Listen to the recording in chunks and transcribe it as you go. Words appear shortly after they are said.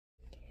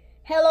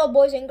Hello,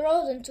 boys and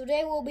girls, and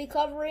today we'll be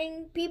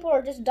covering "People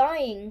Are Just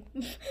Dying."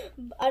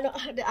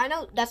 I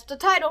know that's the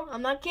title.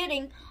 I'm not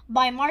kidding.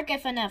 By Mark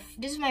FNF.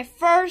 This is my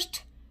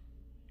first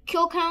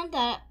kill count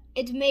that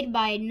it's made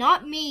by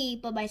not me,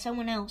 but by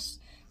someone else.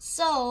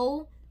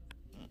 So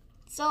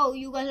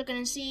you guys are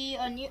gonna see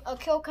a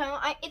kill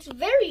count. It's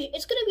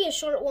gonna be a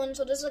short one.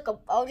 So this is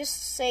I'll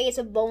just say it's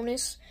a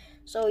bonus.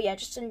 So yeah,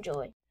 just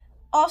enjoy.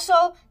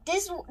 Also,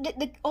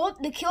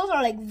 the kills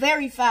are like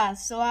very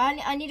fast, so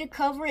I need to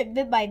cover it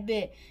bit by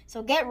bit.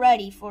 So get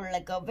ready for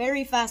like a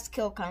very fast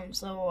kill count.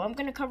 So I'm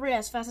gonna cover it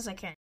as fast as I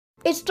can.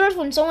 It starts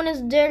when someone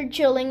is there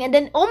chilling, and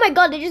then oh my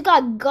god, they just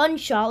got a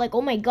gunshot. Like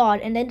oh my god,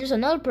 and then there's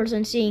another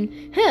person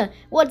saying, "Huh,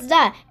 what's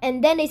that?"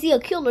 And then they see a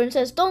killer and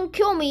says, "Don't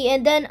kill me!"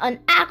 And then an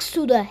axe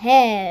to the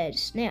head,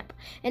 snap.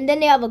 And then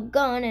they have a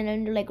gun, and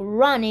then they're like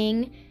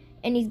running.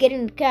 And he's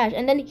getting the cash,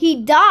 and then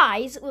he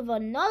dies with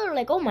another,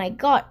 like, oh my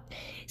god.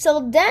 So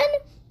then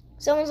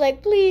someone's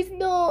like, please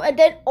no, and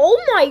then oh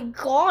my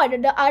god,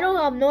 I don't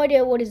have no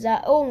idea what is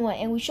that. Oh my,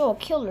 and we show a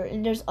killer,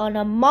 and there's an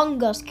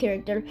Among Us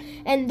character,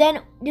 and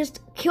then just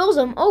kills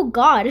him. Oh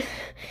god.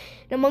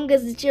 The Among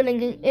Us is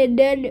chilling, and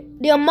then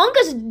the Among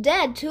Us is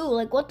dead too.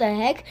 Like what the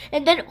heck?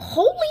 And then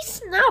holy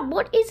snap,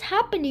 what is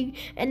happening?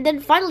 And then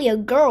finally a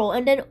girl,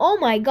 and then oh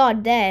my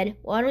god, dead.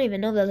 Well, I don't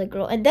even know if that's a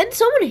girl. And then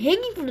someone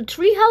hanging from the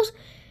treehouse.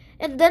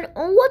 And then,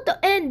 what the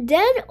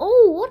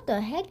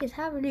heck is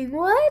happening?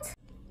 What?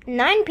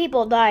 9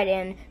 people died,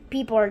 and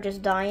people are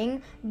just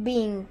dying.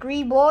 Being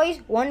 3 boys,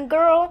 1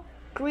 girl,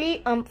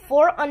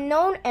 4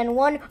 unknown, and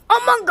 1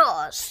 Among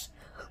Us.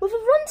 With a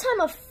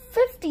runtime of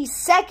 50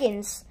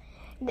 seconds.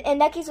 And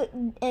that keeps,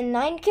 and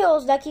 9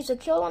 kills, that keeps a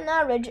kill on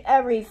average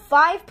every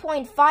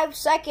 5.5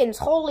 seconds.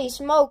 Holy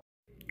smoke.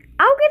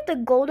 I'll give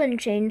the golden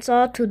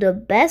chainsaw to the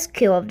best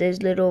kill of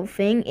this little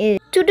thing is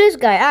to this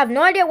guy. I have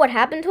no idea what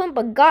happened to him,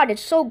 but god,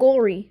 it's so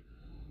gory.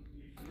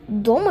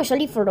 Domo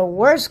Shali for the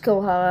worst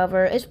kill,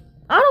 however, is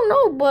I don't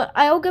know, but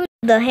I'll give it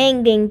to the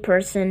hanging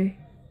person.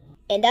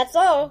 And that's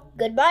all.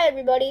 Goodbye,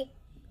 everybody.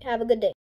 Have a good day.